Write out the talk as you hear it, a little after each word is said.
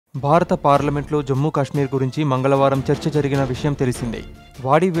భారత పార్లమెంట్లో జమ్మూ కాశ్మీర్ గురించి మంగళవారం చర్చ జరిగిన విషయం తెలిసిందే.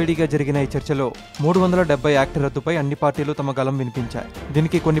 వాడివేడిగా జరిగిన ఈ చర్చలో 370 యాక్ట్ రద్దుపై అన్ని పార్టీలు తమ గళం వినిపించాయి.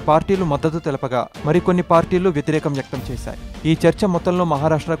 దీనికి కొన్ని పార్టీలు మద్దతు తెలపగా మరికొన్ని పార్టీలు వ్యతిరేకం వ్యక్తం చేశాయి. ఈ చర్చ మొత్తంలో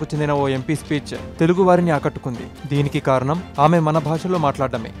మహారాష్ట్రకు చెందిన ఓ ఎంపీ స్పీచ్ తెలుగు వారిని ఆకట్టుకుంది. దీనికి కారణం ఆమె మన భాషలో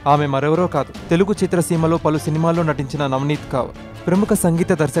మాట్లాడడమే. ఆమె మరెవరో కాదు, తెలుగు చిత్రసీమలో పలు సినిమాల్లో నటించిన నవనీత్ కౌర్. ప్రముఖ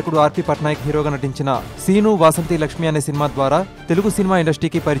సంగీత దర్శకుడు ఆర్పి పట్నాయక్ హీరోగా నటించిన సీను వాసంతి లక్ష్మి అనే సినిమా ద్వారా తెలుగు సినిమా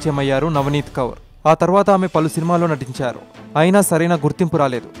ఇండస్ట్రీకి పరిచయం అయ్యారు నవనీత్ కౌర్. ఆ తర్వాత ఆమె పలు సినిమాల్లో నటించారు. అయినా సరైన గుర్తింపు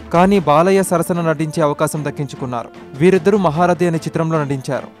రాలేదు. కానీ బాలయ్య సరసన నటించే అవకాశం దక్కించుకున్నారు. వీరిద్దరూ మహారథి అనే చిత్రంలో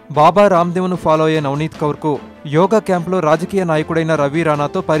నటించారు. బాబా రామ్దేవ్ను ఫాలో అయ్యే నవనీత్ కౌర్కు యోగా క్యాంప్లో రాజకీయ నాయకుడైన రవి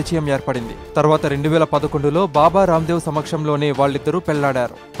రాణాతో పరిచయం ఏర్పడింది. తర్వాత 2011లో బాబా రామ్దేవ్ సమక్షంలోనే వాళ్ళిద్దరూ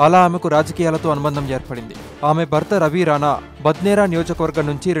పెళ్లాడారు. అలా ఆమెకు రాజకీయాలతో అనుబంధం ఏర్పడింది. ఆమె భర్త రవి రాణా బద్నేరా నియోజకవర్గం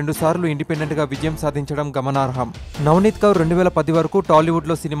నుంచి 2 సార్లు ఇండిపెండెంట్ గా విజయం సాధించడం గమనార్హం. నవనీత్ కౌర్ 2010 వరకు టాలీవుడ్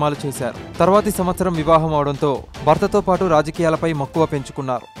లో సినిమాలు చేశారు. తర్వాతి సంవత్సరం వివాహం అవడంతో భర్తతో పాటు రాజకీయాలపై మక్కువ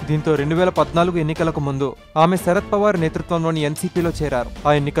పెంచుకున్నారు. దీంతో 2014 ఎన్నికలకు ముందు ఆమె శరద్ పవార్ నేతృత్వంలోని ఎన్సీపీలో చేరారు.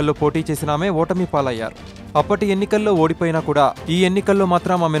 ఆ ఎన్నికల్లో పోటీ చేసిన ఆమె ఓటమి పాలయ్యారు. అప్పటి ఎన్నికల్లో ఓడిపోయినా కూడా ఈ ఎన్నికల్లో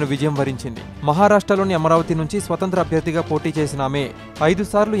మాత్రం ఆమెను విజయం వరించింది. మహారాష్ట్రలోని అమరావతి నుంచి స్వతంత్ర అభ్యర్థిగా పోటీ చేసిన ఆమె 5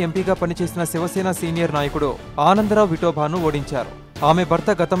 సార్లు ఎంపీగా పనిచేసిన శివసేన సీనియర్ నాయకుడు ఆనందరావు విఠోబాను ఓడించారు. ఆమె భర్త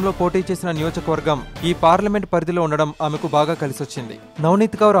గతంలో పోటీ చేసిన నియోజకవర్గం ఈ పార్లమెంట్ పరిధిలో ఉండడం ఆమెకు బాగా కలిసొచ్చింది.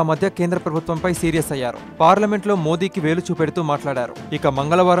 నవనీత్ కౌర్ ఆ మధ్య కేంద్ర ప్రభుత్వంపై సీరియస్ అయ్యారు. పార్లమెంట్లో మోదీకి వేలు చూపెడుతూ మాట్లాడారు. ఇక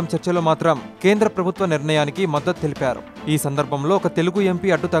మంగళవారం చర్చలో మాత్రం కేంద్ర ప్రభుత్వ నిర్ణయానికి మద్దతు తెలిపారు. ఈ సందర్భంలో ఒక తెలుగు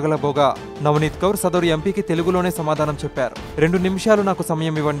ఎంపీ అడ్డు తగలబోగా నవనీత్ కౌర్ సదరు ఎంపీకి తెలుగులోనే సమాధానం చెప్పారు. 2 నిమిషాలు నాకు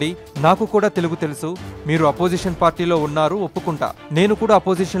సమయం ఇవ్వండి. నాకు కూడా తెలుగు తెలుసు. మీరు అపోజిషన్ పార్టీలో ఉన్నారు, ఒప్పుకుంటా. నేను కూడా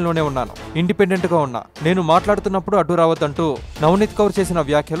అపోజిషన్ లోనే ఉన్నాను, ఇండిపెండెంట్ గా ఉన్నా. నేను మాట్లాడుతున్నప్పుడు అడ్డు రావద్దంటూ నవనీత్ కౌర్ చేసిన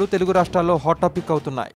వ్యాఖ్యలు తెలుగు రాష్ట్రాల్లో హాట్ టాపిక్ అవుతున్నాయి.